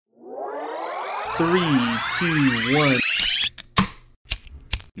Three, two, one.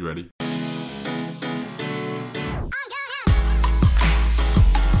 You ready?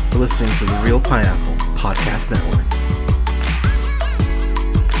 You're listening to the Real Pineapple Podcast Network.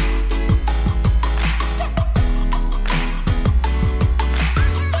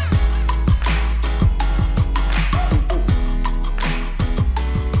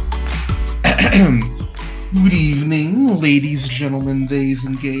 Good evening, ladies, gentlemen, theys,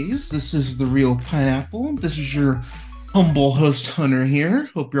 and gays. This is the Real Pineapple. This is your humble host, Hunter, here.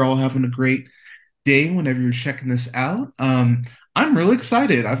 Hope you're all having a great day whenever you're checking this out. I'm really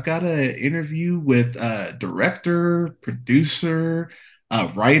excited. I've got an interview with director, producer,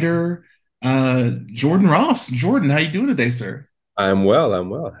 writer, Jordan Ross. Jordan, how you doing today, sir? I'm well. I'm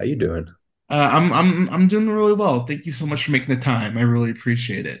well. How you doing? I'm doing really well. Thank you so much for making the time. I really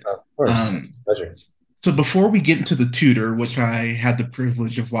appreciate it. Of course. Um, Pleasure. so before we get into the Tutor, which I had the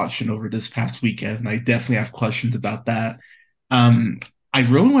privilege of watching over this past weekend, and I definitely have questions about that. Um, I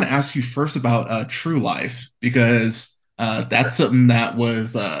really want to ask you first about True Life because that's something that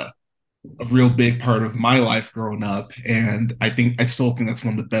was a real big part of my life growing up, and I still think that's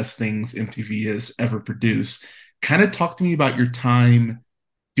one of the best things MTV has ever produced. Kind of talk to me about your time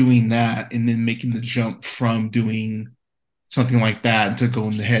doing that, and then making the jump from doing something like that to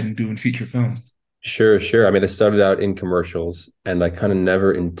going ahead and doing feature film. Sure, sure. I mean, I started out in commercials and I kind of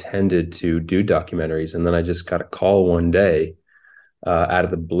never intended to do documentaries. And then I just got a call one day out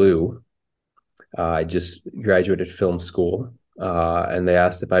of the blue. I just graduated film school and they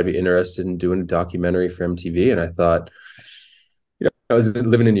asked if I'd be interested in doing a documentary for MTV. And I thought, I was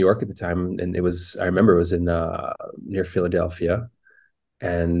living in New York at the time and I remember it was in near Philadelphia.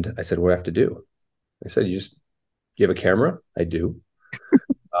 And I said, what do I have to do? I said, you have a camera? I do.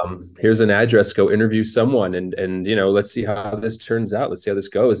 Here's an address, go interview someone and let's see how this turns out. Let's see how this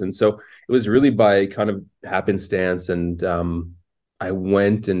goes. And so it was really by kind of happenstance. And I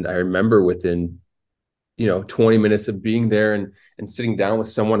went and I remember within, 20 minutes of being there and sitting down with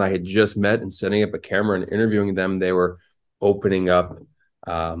someone I had just met and setting up a camera and interviewing them, they were opening up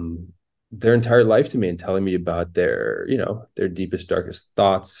their entire life to me and telling me about their deepest, darkest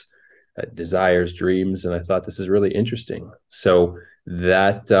thoughts, desires, dreams. And I thought this is really interesting. So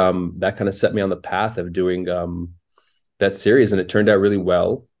that kind of set me on the path of doing that series, and it turned out really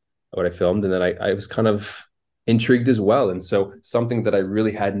well what I filmed. And then I was kind of intrigued as well, and so something that I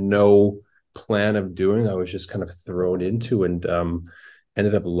really had no plan of doing, I was just kind of thrown into and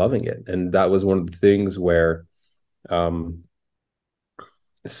ended up loving it. And that was one of the things where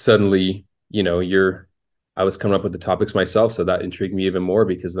suddenly I was coming up with the topics myself, so that intrigued me even more,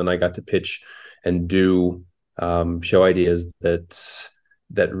 because then I got to pitch and do show ideas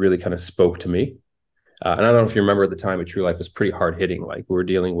that really kind of spoke to me. And I don't know if you remember at the time, True Life was pretty hard hitting. Like we were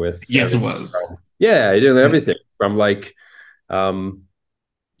dealing with Yes, it was. you're dealing with everything from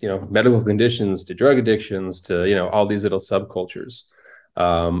medical conditions to drug addictions to all these little subcultures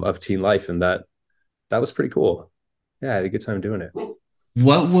of teen life, and that was pretty cool. Yeah, I had a good time doing it.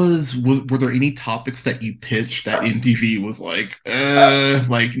 Were there any topics that you pitched that MTV was like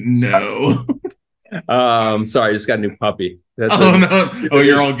no? Sorry, I just got a new puppy. No. Oh,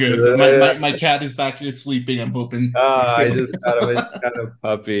 you're all good. My cat is back here sleeping. I'm hoping. I just got a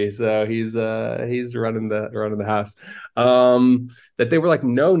puppy, so he's running the house. That they were like,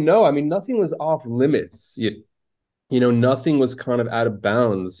 no. I mean, nothing was off limits. Nothing was kind of out of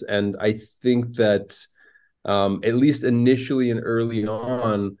bounds, and I think that at least initially and early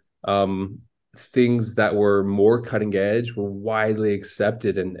on, things that were more cutting edge were widely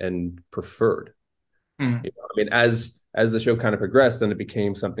accepted and preferred. Mm. I mean, as the show kind of progressed, then it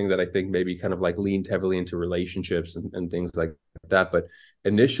became something that I think maybe kind of like leaned heavily into relationships and things like that. But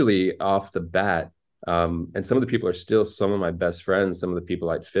initially off the bat, and some of the people are still some of my best friends, some of the people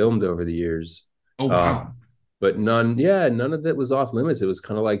I'd filmed over the years. Oh wow. But none of that was off limits. It was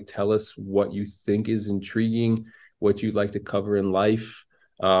kind of like, tell us what you think is intriguing, what you'd like to cover in life.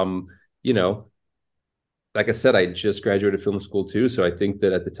 Like I said, I just graduated film school too. So I think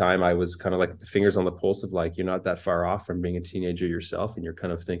that at the time I was kind of like the fingers on the pulse of like, you're not that far off from being a teenager yourself. And you're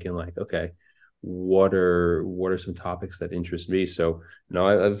kind of thinking like, okay, what are some topics that interest me? So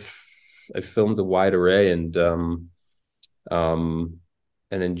no, I've filmed a wide array and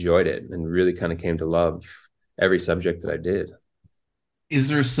enjoyed it and really kind of came to love every subject that I did. Is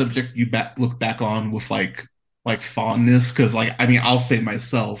there a subject you look back on with like fondness? Because I'll say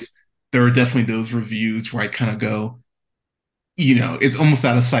myself, there are definitely those reviews where I kind of go, it's almost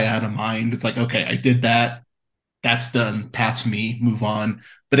out of sight, out of mind. It's like, okay, I did that. That's done. Pass me, move on.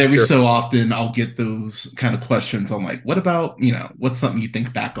 But every Sure. so often I'll get those kind of questions on like, what about, what's something you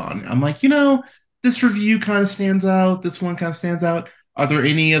think back on? I'm like, this review kind of stands out, this one kind of stands out? Are there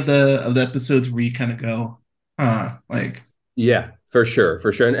any of the episodes where you kind of go, like, Yeah, for sure,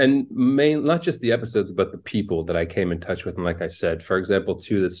 for sure, and main not just the episodes, but the people that I came in touch with. And like I said, for example,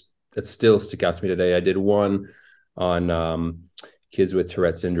 two that still stick out to me today. I did one on kids with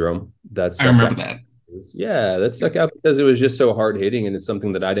Tourette syndrome that I stuck out. remember that. Yeah, that stuck out because it was just so hard hitting, and it's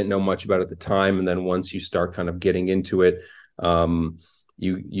something that I didn't know much about at the time. And then once you start kind of getting into it, um,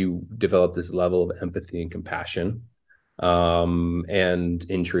 you develop this level of empathy and compassion, and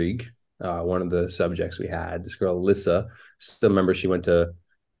intrigue. One of the subjects we had, this girl Lissa, still remember she went to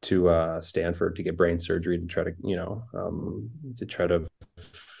Stanford to get brain surgery to try to to try to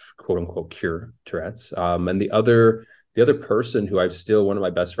quote unquote cure Tourette's. And the other person who I've still one of my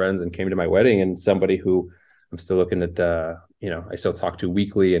best friends and came to my wedding, and somebody who I'm still looking at, I still talk to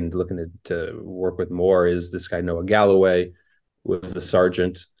weekly and looking to work with more, is this guy Noah Galloway, who was a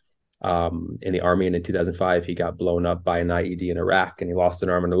sergeant in the army, and in 2005 he got blown up by an IED in Iraq and he lost an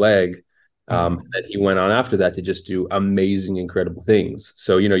arm and a leg. Oh, And he went on after that to just do amazing, incredible things.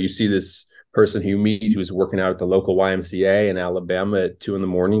 So you see this person who you meet who's working out at the local YMCA in Alabama at 2 in the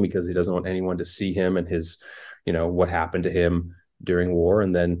morning because he doesn't want anyone to see him and his, what happened to him during war.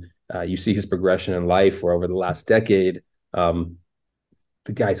 And then you see his progression in life, where over the last decade, um,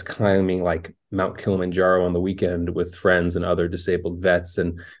 the guy's climbing like Mount Kilimanjaro on the weekend with friends and other disabled vets,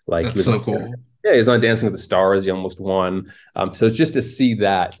 and like he that's was on, so cool. yeah, he was on Dancing with the Stars. He almost won. So it's just to see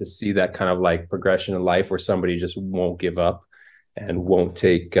that kind of like progression in life where somebody just won't give up and won't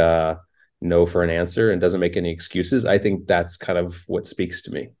take no for an answer and doesn't make any excuses. I think that's kind of what speaks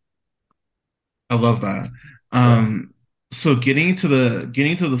to me. I love that. Yeah. Um, so getting to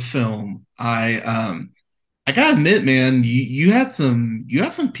the film, I gotta admit, man, you have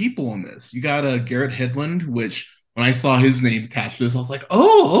some people in this. You got Garrett Hedlund, which when I saw his name attached to this, I was like,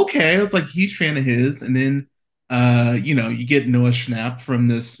 oh, okay. I was like huge fan of his. And then you get Noah Schnapp from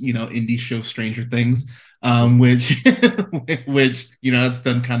this, indie show Stranger Things, which which, it's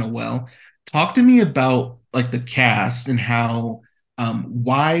done kind of well. Talk to me about like the cast and how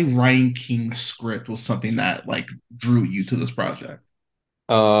why Ryan King's script was something that like drew you to this project.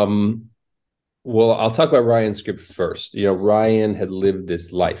 Um, Well, I'll talk about Ryan's script first. Ryan had lived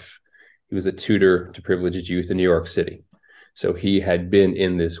this life. He was a tutor to privileged youth in New York City. So he had been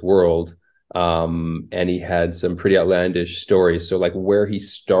in this world, and he had some pretty outlandish stories. So, like, where he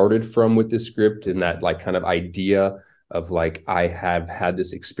started from with this script and that, like, kind of idea of, like, I have had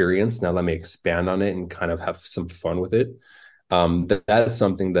this experience. Now let me expand on it and kind of have some fun with it. That's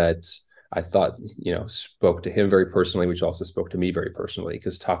something that I thought, spoke to him very personally, which also spoke to me very personally,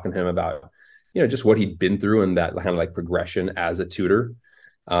 because talking to him about, just what he'd been through and that kind of like progression as a tutor,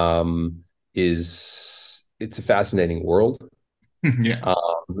 um, it's a fascinating world, Yeah.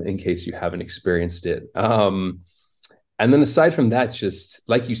 in case you haven't experienced it. And then aside from that, just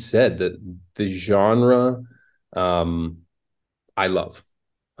like you said, the genre, um, I love.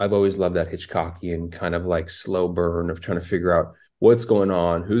 I've always loved that Hitchcockian kind of like slow burn of trying to figure out what's going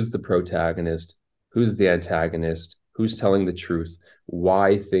on, who's the protagonist, who's the antagonist, who's telling the truth,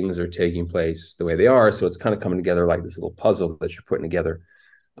 why things are taking place the way they are. So it's kind of coming together like this little puzzle that you're putting together.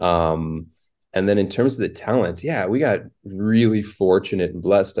 Um, and then in terms of the talent, yeah, we got really fortunate and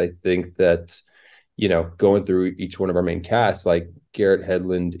blessed. I think that, going through each one of our main casts, like Garrett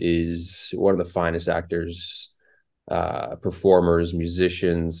Hedlund is one of the finest actors, performers,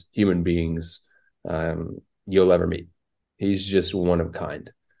 musicians, human beings, you'll ever meet. He's just one of a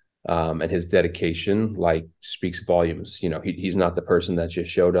kind. And his dedication like speaks volumes. He's not the person that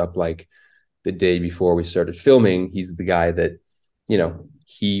just showed up like the day before we started filming. He's the guy that,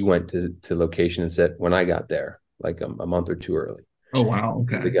 he went to location and said, when I got there, like a month or two early. Oh wow.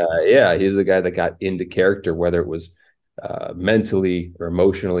 He's the Okay. guy, yeah, he's the guy that got into character, whether it was mentally or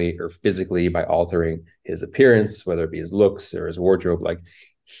emotionally or physically by altering his appearance, whether it be his looks or his wardrobe. Like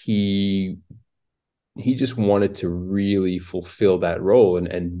he he just wanted to really fulfill that role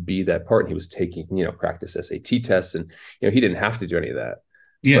and be that part. And he was taking, practice SAT tests, and he didn't have to do any of that,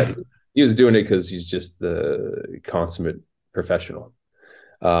 but Yeah. he was doing it because he's just the consummate professional.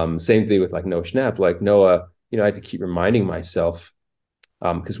 Same thing with like Noah Schnapp. Like Noah, I had to keep reminding myself,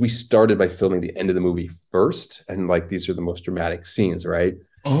 because we started by filming the end of the movie first, and like these are the most dramatic scenes, right?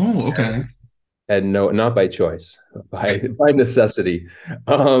 Oh, okay. And no, not by choice, by necessity.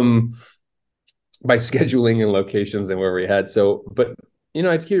 Um, by scheduling and locations and where we had. So, but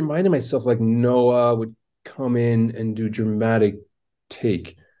I keep reminding myself like Noah would come in and do dramatic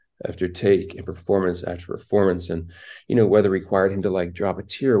take after take and performance after performance, and whether it required him to like drop a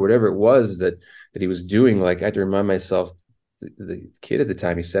tear or whatever it was that he was doing, like I had to remind myself the kid at the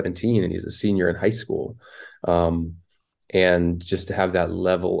time, he's 17 and he's a senior in high school. Um, and just to have that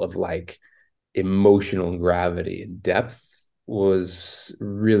level of like emotional gravity and depth was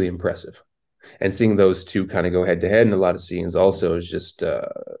really impressive. And seeing those two kind of go head to head in a lot of scenes also is just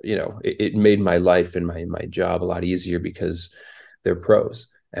it made my life and my job a lot easier because they're pros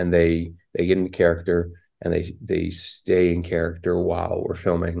and they get into character and they stay in character while we're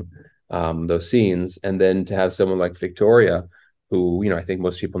filming those scenes. And then to have someone like Victoria, who I think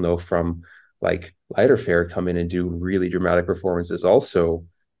most people know from like lighter fare, come in and do really dramatic performances also.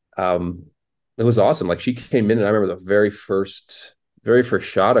 um it was awesome. Like she came in and I remember the very first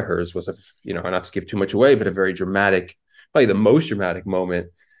shot of hers was not to give too much away, but a very dramatic, probably the most dramatic moment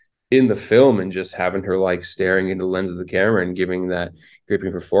in the film, and just having her like staring into the lens of the camera and giving that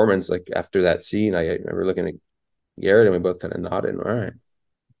gripping performance. Like after that scene, I remember looking at Garrett and we both kind of nodded. All right,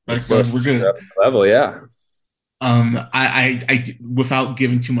 let's Like, go we're good. level. Yeah. Without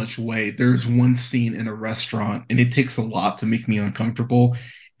giving too much away, there's one scene in a restaurant, and it takes a lot to make me uncomfortable.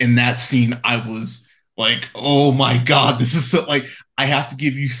 In that scene, I was like, "Oh my God, this is so like." I have to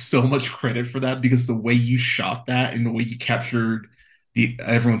give you so much credit for that because the way you shot that and the way you captured the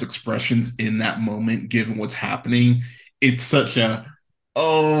everyone's expressions in that moment, given what's happening, it's such a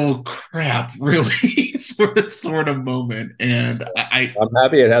oh crap, really sort of moment. And I'm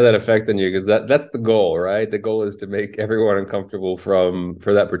happy it had that effect on you because that's the goal, right? The goal is to make everyone uncomfortable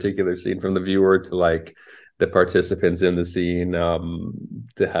for that particular scene, from the viewer to like the participants in the scene,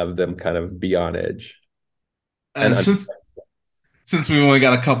 to have them kind of be on edge. uh, And since we've only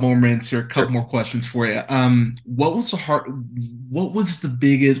got a couple more minutes here, a couple sure. more questions for you. What was the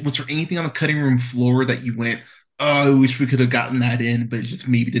biggest, was there anything on the cutting room floor that you went, oh, I wish we could have gotten that in, but it just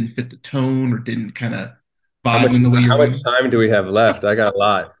maybe didn't fit the tone or didn't kind of How much vibe in the way you how much wanted? time do we have left? I got a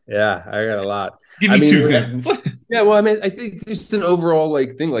lot. Yeah, I got a lot. Give I me mean, two examples. yeah, well, I mean, I think just an overall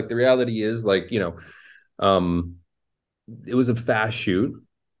like thing. Like the reality is like, um, it was a fast shoot.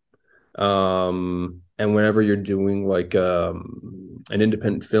 And whenever you're doing like an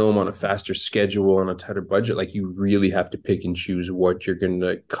independent film on a faster schedule on a tighter budget, like you really have to pick and choose what you're going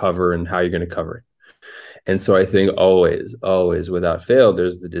to cover and how you're going to cover it. And so I think always, always without fail,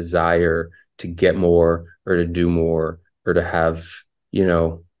 there's the desire to get more or to do more or to have, you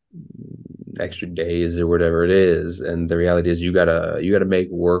know, extra days or whatever it is. And the reality is you gotta make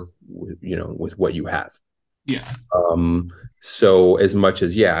work with what you have. Yeah. Um, so as much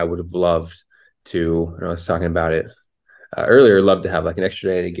as yeah, I would have loved to, I was talking about it earlier, love to have like an extra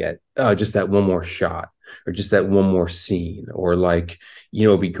day to get just that one more shot or just that one more scene, or like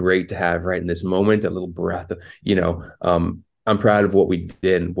it'd be great to have right in this moment a little breath of, I'm proud of what we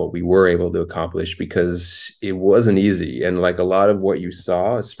did and what we were able to accomplish because it wasn't easy. And like a lot of what you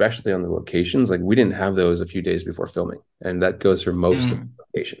saw, especially on the locations, like we didn't have those a few days before filming, and that goes for most of Mm. the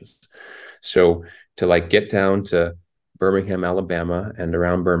locations. So to like get down to Birmingham, Alabama, and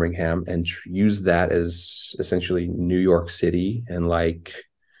around Birmingham, and use that as essentially New York City and like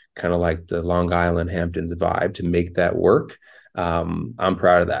kind of like the Long Island Hamptons vibe to make that work. I'm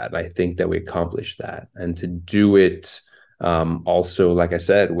proud of that. And I think that we accomplished that. And to do it also, like I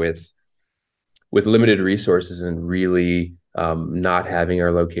said, with limited resources and really not having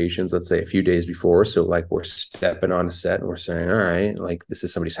our locations, let's say a few days before. So like we're stepping on a set and we're saying, all right, like this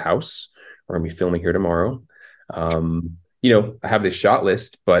is somebody's house. We're gonna be filming here tomorrow. I have this shot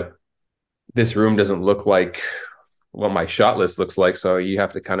list, but this room doesn't look like what my shot list looks like. So you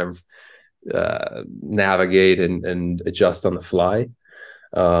have to kind of navigate and adjust on the fly.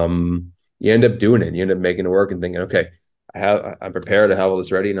 You end up doing it. You end up making it work and thinking, okay, I'm prepared to have all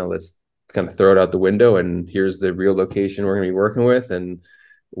this ready. Now let's kind of throw it out the window. And here's the real location we're going to be working with, and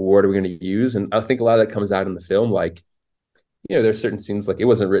what are we going to use? And I think a lot of that comes out in the film. Like, there's certain scenes like it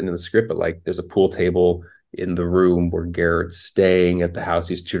wasn't written in the script, but like there's a pool table in the room where Garrett's staying at the house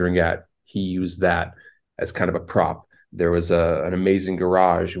he's tutoring at. He used that as kind of a prop. There was an amazing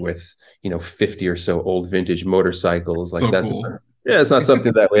garage with 50 or so old vintage motorcycles like So that. cool. Yeah, it's not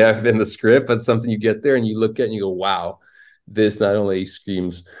something that we have in the script, but something you get there and you look at and you go, wow, this not only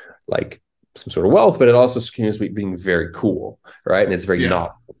screams like some sort of wealth, but it also screams being very cool, right? And it's very Yeah.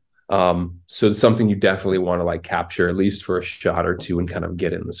 novel. So it's something you definitely want to like capture at least for a shot or two and kind of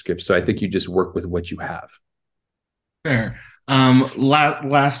get in the script. So I think you just work with what you have. Fair.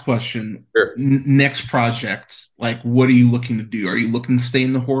 Last question. Sure. Next project, like, what are you looking to do? Are you looking to stay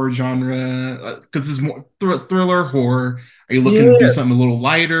in the horror genre? Because it's more thriller, horror. Are you looking to do Yeah. something a little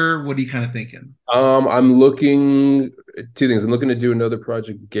lighter? What are you kind of thinking? I'm looking. two things. I'm looking to do another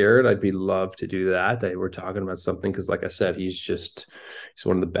project, Garrett. I'd be love to do that. We're talking about something because, like I said, he's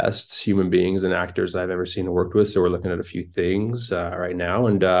one of the best human beings and actors I've ever seen and worked with. So we're looking at a few things right now,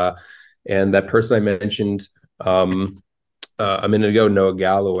 and that person I mentioned a minute ago, Noah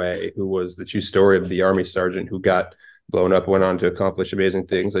Galloway, who was the true story of the Army sergeant who got blown up, went on to accomplish amazing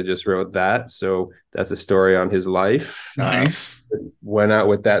things. I just wrote that, so that's a story on his life. Nice. Went out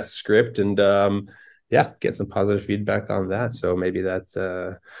with that script and yeah, get some positive feedback on that. So maybe that's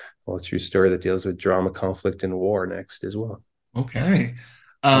well, a true story that deals with drama, conflict, and war next as well. Okay.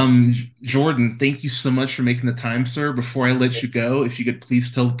 Yeah. Jordan, thank you so much for making the time, sir. Before I let you go, if you could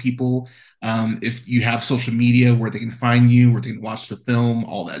please tell people if you have social media, where they can find you, where they can watch the film,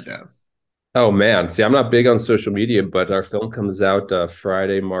 all that jazz. Oh man, see, I'm not big on social media, but our film comes out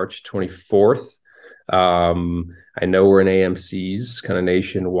Friday, March 24th. I know we're in AMC's kind of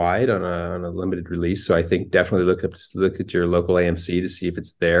nationwide on a limited release, so I think definitely look at your local AMC to see if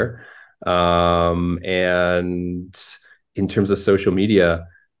it's there. And in terms of social media,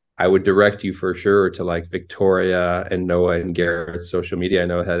 I would direct you for sure to like Victoria and Noah and Garrett's social media. I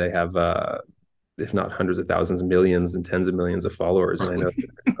know how they have if not hundreds of thousands, millions and tens of millions of followers, and I know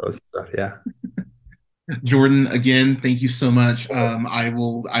those stuff. Yeah. Jordan, again, thank you so much. I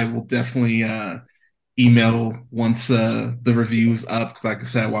will definitely email once the review's up because, like I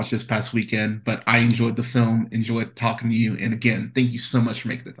said, I watched this past weekend. But I enjoyed the film, enjoyed talking to you, and again, thank you so much for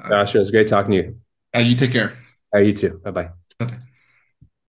making the time. Josh, it was great talking to you. You take care. You too. Bye bye. Bye.